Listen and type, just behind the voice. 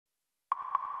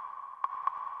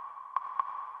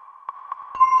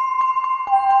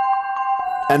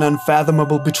An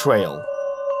unfathomable betrayal.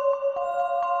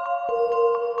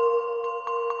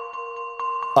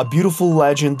 A beautiful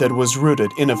legend that was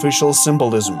rooted in official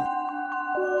symbolism.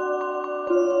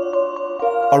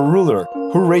 A ruler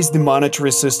who raised the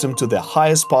monetary system to the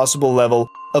highest possible level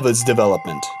of its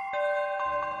development.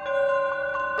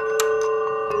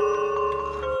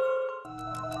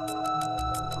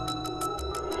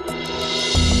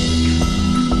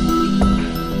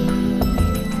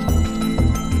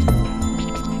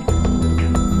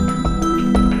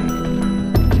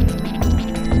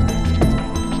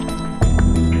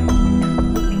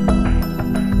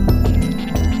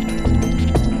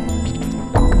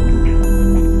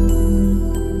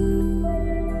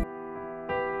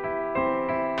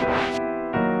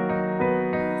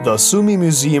 The Sumy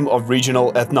Museum of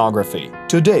Regional Ethnography.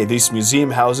 Today, this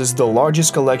museum houses the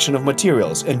largest collection of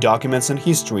materials and documents on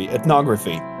history,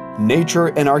 ethnography, nature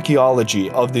and archaeology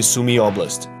of the Sumy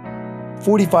Oblast.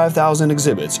 45,000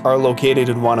 exhibits are located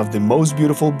in one of the most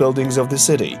beautiful buildings of the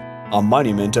city, a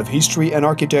monument of history and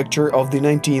architecture of the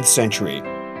 19th century.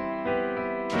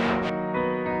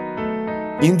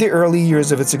 In the early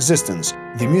years of its existence,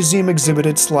 the museum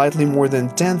exhibited slightly more than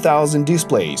 10,000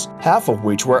 displays, half of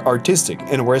which were artistic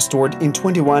and were stored in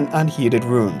 21 unheated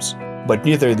rooms. But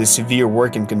neither the severe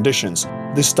working conditions,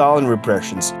 the Stalin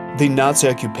repressions, the Nazi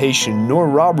occupation nor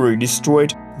robbery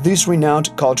destroyed this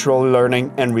renowned cultural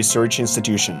learning and research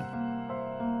institution.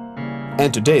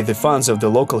 And today the funds of the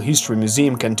local history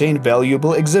museum contain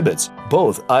valuable exhibits,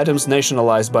 both items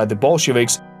nationalized by the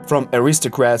Bolsheviks from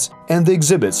aristocrats and the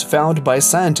exhibits found by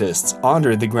scientists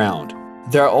under the ground.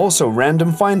 There are also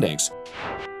random findings,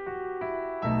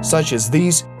 such as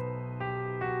these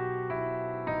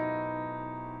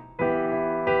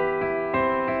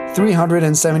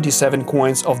 "377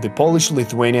 coins of the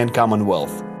Polish-Lithuanian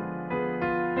Commonwealth."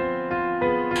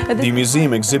 The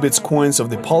museum exhibits coins of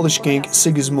the Polish king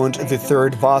Sigismund III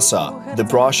Vasa, the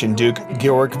Prussian duke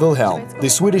Georg Wilhelm, the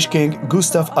Swedish king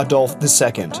Gustav Adolf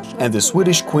II, and the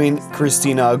Swedish queen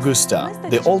Christina Augusta.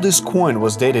 The oldest coin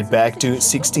was dated back to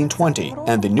 1620,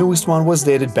 and the newest one was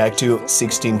dated back to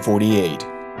 1648.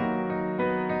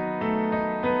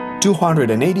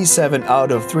 287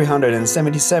 out of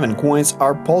 377 coins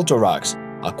are poltoraks,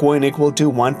 a coin equal to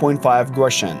 1.5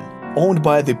 groschen, owned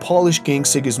by the Polish king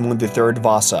Sigismund III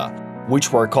Vasa,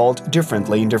 which were called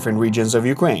differently in different regions of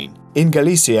Ukraine. In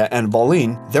Galicia and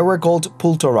Volyn, they were called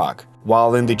pultorak,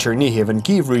 while in the Chernihiv and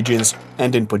Kiev regions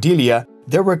and in Podylia,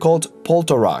 they were called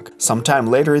poltorak. Sometime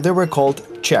later, they were called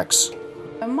czechs.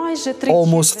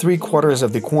 Almost 3/4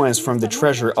 of the coins from the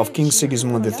treasure of King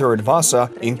Sigismund III Vasa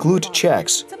include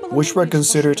czechs, which were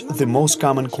considered the most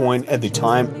common coin at the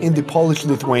time in the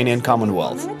Polish-Lithuanian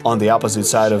Commonwealth. On the opposite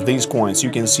side of these coins, you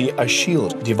can see a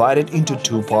shield divided into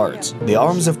two parts. The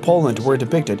arms of Poland were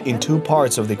depicted in two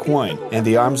parts of the coin, and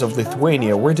the arms of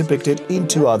Lithuania were depicted in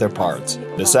two other parts.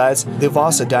 Besides, the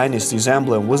Vasa dynasty's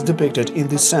emblem was depicted in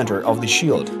the center of the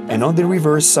shield, and on the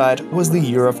reverse side was the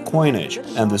year of coinage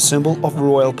and the symbol of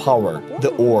royal power,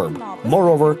 the orb.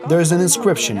 Moreover, there is an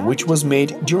inscription which was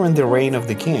made during the reign of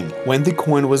the king, when the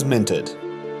coin was minted.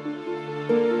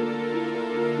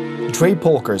 Drey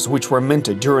polkers, which were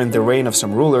minted during the reign of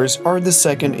some rulers, are the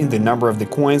second in the number of the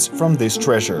coins from this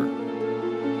treasure.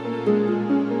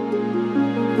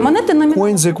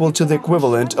 Coins equal to the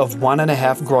equivalent of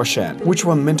 1.5 groschen, which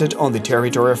were minted on the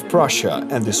territory of Prussia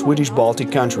and the Swedish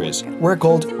Baltic countries, were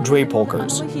called Drey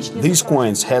polkers. These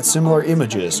coins had similar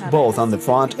images both on the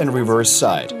front and reverse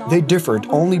side. They differed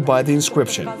only by the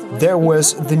inscription. There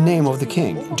was the name of the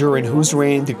king, during whose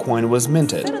reign the coin was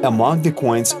minted. Among the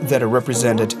coins that are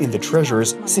represented in the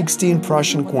treasures, 16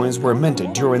 Prussian coins were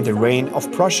minted during the reign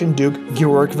of Prussian Duke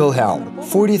Georg Wilhelm.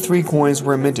 43 coins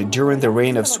were minted during the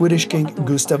reign of Swedish King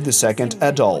Gustav II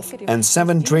Adolf, and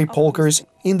 7 Drey polkers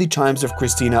in the times of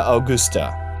Christina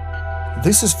Augusta.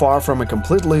 This is far from a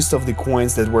complete list of the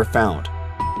coins that were found.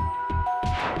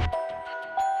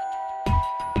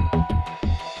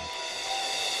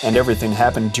 And everything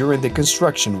happened during the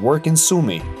construction work in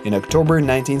Sumy in October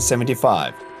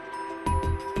 1975.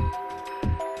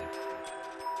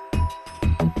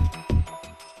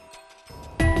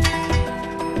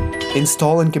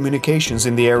 Installing communications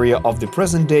in the area of the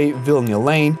present-day Vilny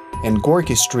Lane and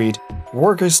Gorky Street,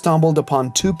 workers stumbled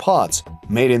upon 2 pots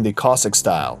made in the Cossack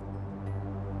style.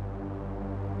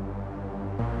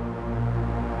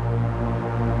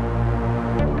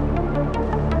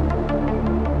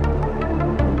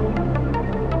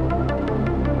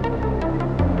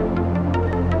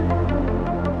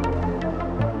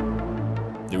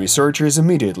 The researchers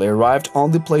immediately arrived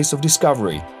on the place of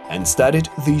discovery and studied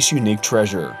this unique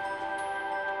treasure.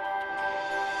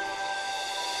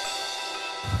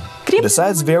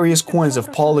 Besides various coins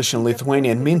of Polish and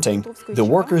Lithuanian minting, the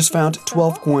workers found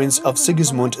 12 coins of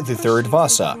Sigismund III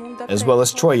Vasa, as well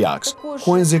as trojaks,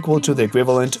 coins equal to the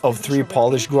equivalent of 3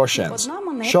 Polish groszens,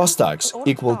 szostaks,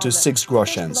 equal to 6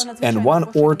 groszens, and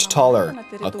 1 ort thaler,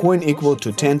 a coin equal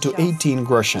to 10 to 18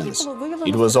 groszens.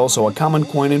 It was also a common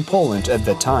coin in Poland at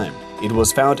that time. It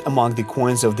was found among the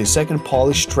coins of the Second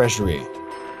Polish Treasury.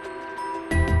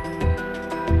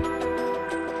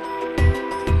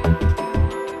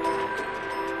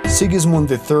 Sigismund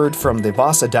III from the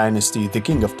Vasa dynasty, the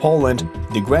King of Poland,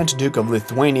 the Grand Duke of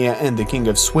Lithuania and the King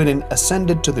of Sweden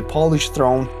ascended to the Polish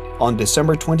throne on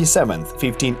December 27,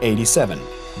 1587.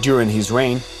 During his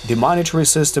reign, the monetary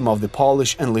system of the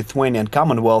Polish and Lithuanian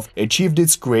Commonwealth achieved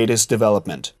its greatest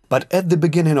development. But at the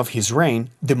beginning of his reign,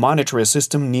 the monetary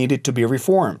system needed to be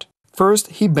reformed. First,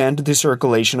 he banned the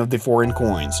circulation of the foreign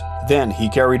coins. Then he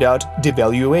carried out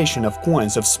devaluation of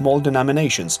coins of small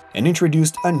denominations and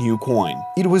introduced a new coin.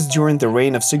 It was during the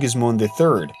reign of Sigismund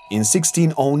III in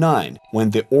 1609 when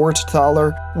the ort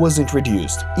thaler was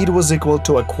introduced. It was equal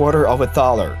to a quarter of a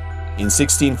thaler. In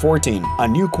 1614, a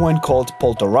new coin called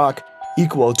poltorak,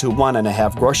 equal to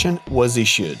 1.5 groschen, was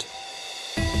issued.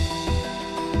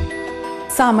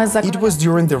 It was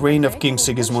during the reign of King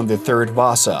Sigismund III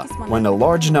Vasa, when a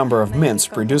large number of mints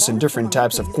producing different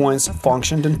types of coins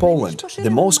functioned in Poland.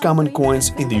 The most common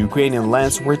coins in the Ukrainian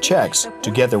lands were czechs,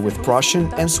 together with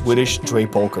Prussian and Swedish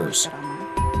drapolkers.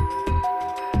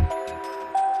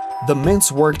 The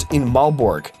mints worked in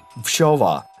Malbork,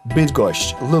 Wschowa,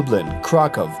 Bydgoszcz, Lublin,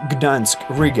 Krakow, Gdansk,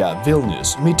 Riga,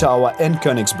 Vilnius, Mitawa and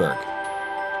Königsberg.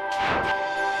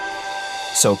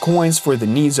 So coins for the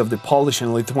needs of the Polish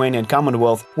and Lithuanian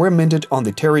Commonwealth were minted on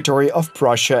the territory of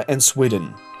Prussia and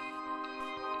Sweden.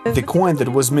 The coin that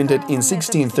was minted in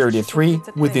 1633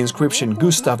 with the inscription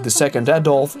Gustav II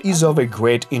Adolf is of a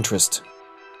great interest.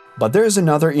 But there is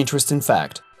another interesting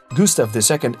fact. Gustav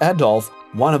II Adolf,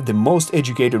 one of the most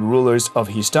educated rulers of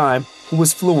his time, who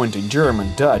was fluent in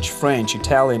German, Dutch, French,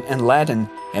 Italian and Latin,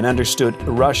 and understood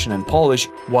Russian and Polish,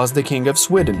 was the King of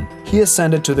Sweden. He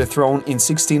ascended to the throne in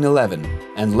 1611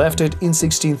 and left it in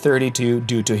 1632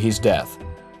 due to his death.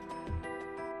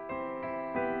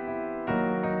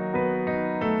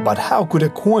 But how could a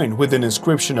coin with an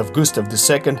inscription of Gustav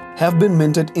II have been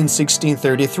minted in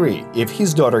 1633 if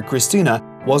his daughter Christina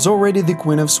was already the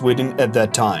Queen of Sweden at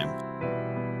that time?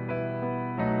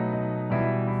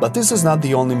 But this is not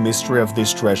the only mystery of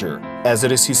this treasure. As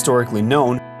it is historically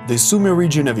known, the Sumy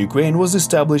region of Ukraine was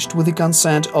established with the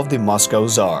consent of the Moscow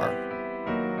Tsar.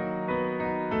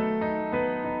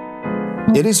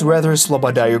 It is rather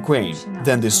Sloboda Ukraine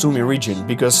than the Sumy region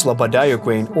because Sloboda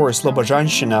Ukraine or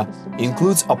Slobozhanщина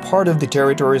includes a part of the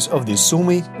territories of the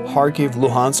Sumy, Kharkiv,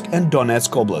 Luhansk and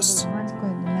Donetsk oblasts.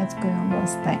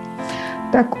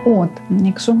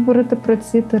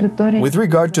 With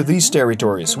regard to these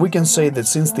territories, we can say that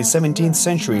since the 17th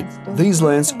century, these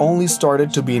lands only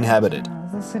started to be inhabited.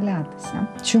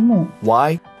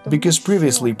 Why? Because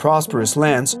previously prosperous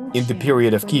lands, in the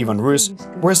period of Kievan Rus,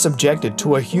 were subjected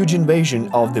to a huge invasion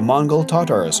of the Mongol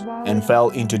Tatars and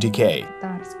fell into decay.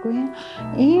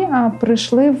 І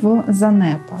прийшли в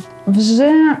занепад.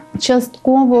 Вже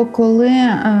частково, коли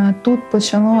тут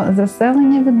почало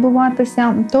заселення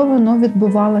відбуватися, то воно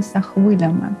відбувалося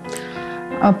хвилями.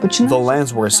 The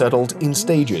lands were settled in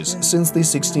stages since the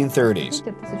 1630s.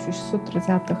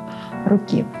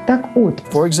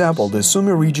 For example, the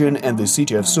Sumy region and the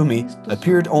city of Sumy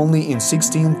appeared only in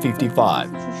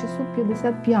 1655.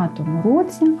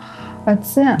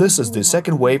 This is the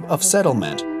second wave of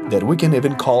settlement that we can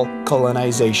even call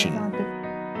colonization.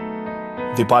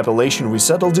 The population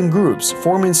resettled in groups,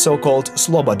 forming so-called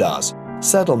slobodas,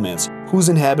 settlements whose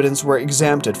inhabitants were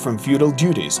exempted from feudal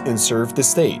duties and served the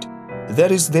state.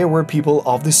 That is, they were people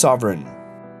of the sovereign.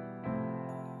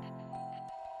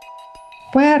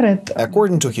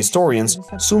 According to historians,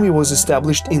 Sumy was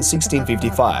established in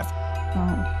 1655.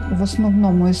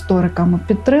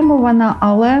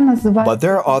 But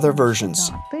there are other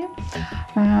versions.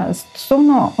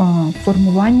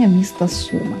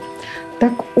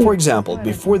 For example,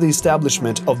 before the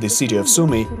establishment of the city of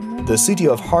Sumy, the city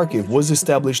of Kharkiv was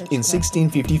established in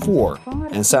 1654,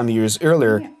 and some years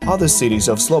earlier, other cities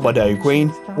of Sloboda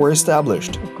Ukraine were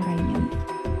established.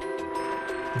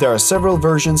 There are several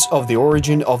versions of the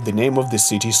origin of the name of the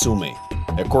city Sumy.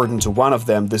 According to one of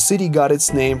them, the city got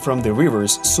its name from the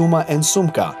rivers Suma and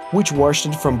Sumka, which washed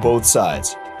it from both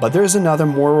sides. But there is another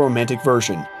more romantic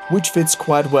version, which fits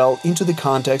quite well into the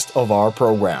context of our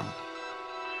program.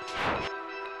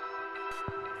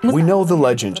 We know the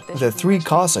legend that 3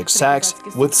 Cossack sacks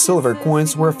with silver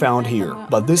coins were found here,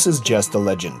 but this is just a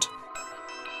legend.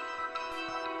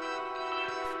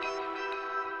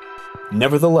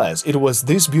 Nevertheless, it was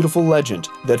this beautiful legend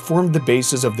that formed the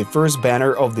basis of the first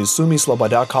banner of the Sumy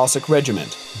Sloboda Cossack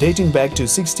Regiment, dating back to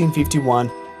 1651,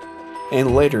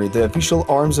 and later the official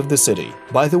arms of the city.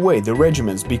 By the way, the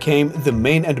regiments became the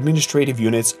main administrative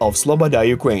units of Sloboda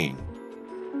Ukraine.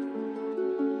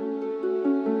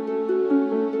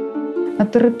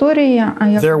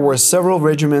 There were several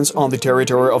regiments on the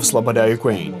territory of Sloboda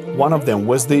Ukraine. One of them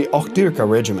was the Охтирка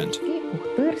regiment.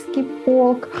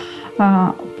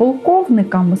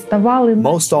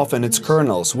 Most often its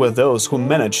colonels were those who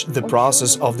managed the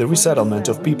process of the resettlement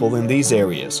of people in these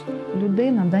areas.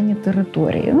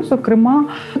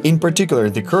 In particular,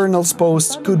 the colonels'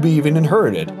 posts could be even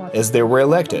inherited, as they were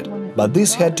elected, but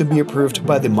this had to be approved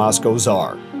by the Moscow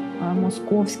Tsar.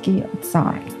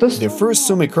 The first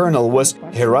Sumy colonel was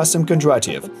Gerasim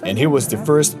Kondratiev, and he was the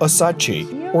first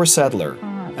Ossadchi, or settler.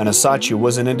 An Ossadchi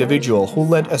was an individual who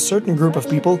led a certain group of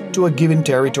people to a given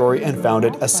territory and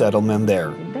founded a settlement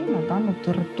there.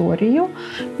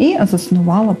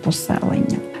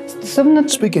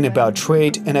 Speaking about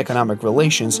trade and economic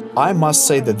relations, I must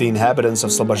say that the inhabitants of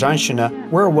Slobozhanщina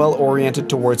were well oriented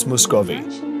towards Muscovy.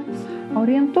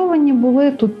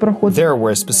 There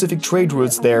were specific trade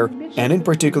routes there, and in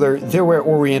particular, they were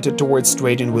oriented towards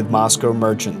trading with Moscow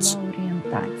merchants.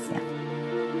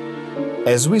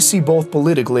 As we see both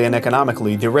politically and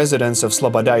economically, the residents of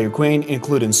Sloboda Ukraine,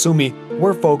 including Sumy,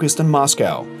 were focused on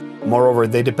Moscow. Moreover,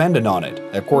 they depended on it.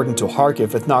 According to Kharkiv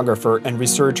ethnographer and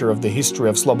researcher of the history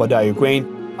of Sloboda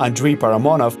Ukraine, Andrei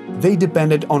Paramonov, they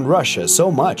depended on Russia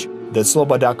so much that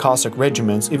Sloboda Cossack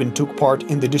regiments even took part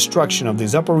in the destruction of the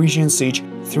Zaporizhian siege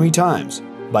 3 times.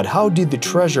 But how did the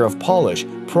treasure of Polish,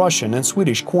 Prussian and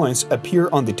Swedish coins appear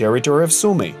on the territory of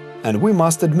Sumy? And we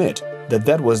must admit that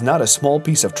that was not a small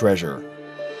piece of treasure.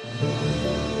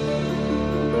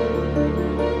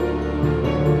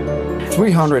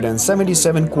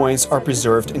 377 coins are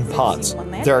preserved in pots.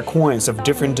 There are coins of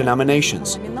different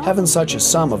denominations. Having such a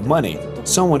sum of money,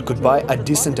 someone could buy a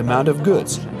decent amount of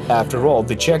goods. After all,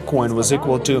 the Czech coin was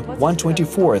equal to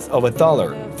 1/24th of a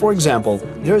thaler. For example,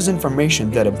 there is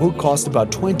information that a book cost about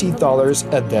 $20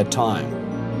 at that time.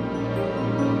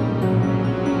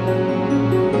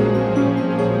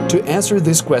 To answer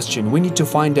this question, we need to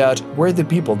find out where the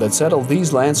people that settled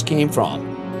these lands came from.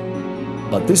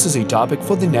 But this is a topic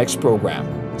for the next program.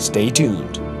 Stay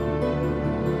tuned.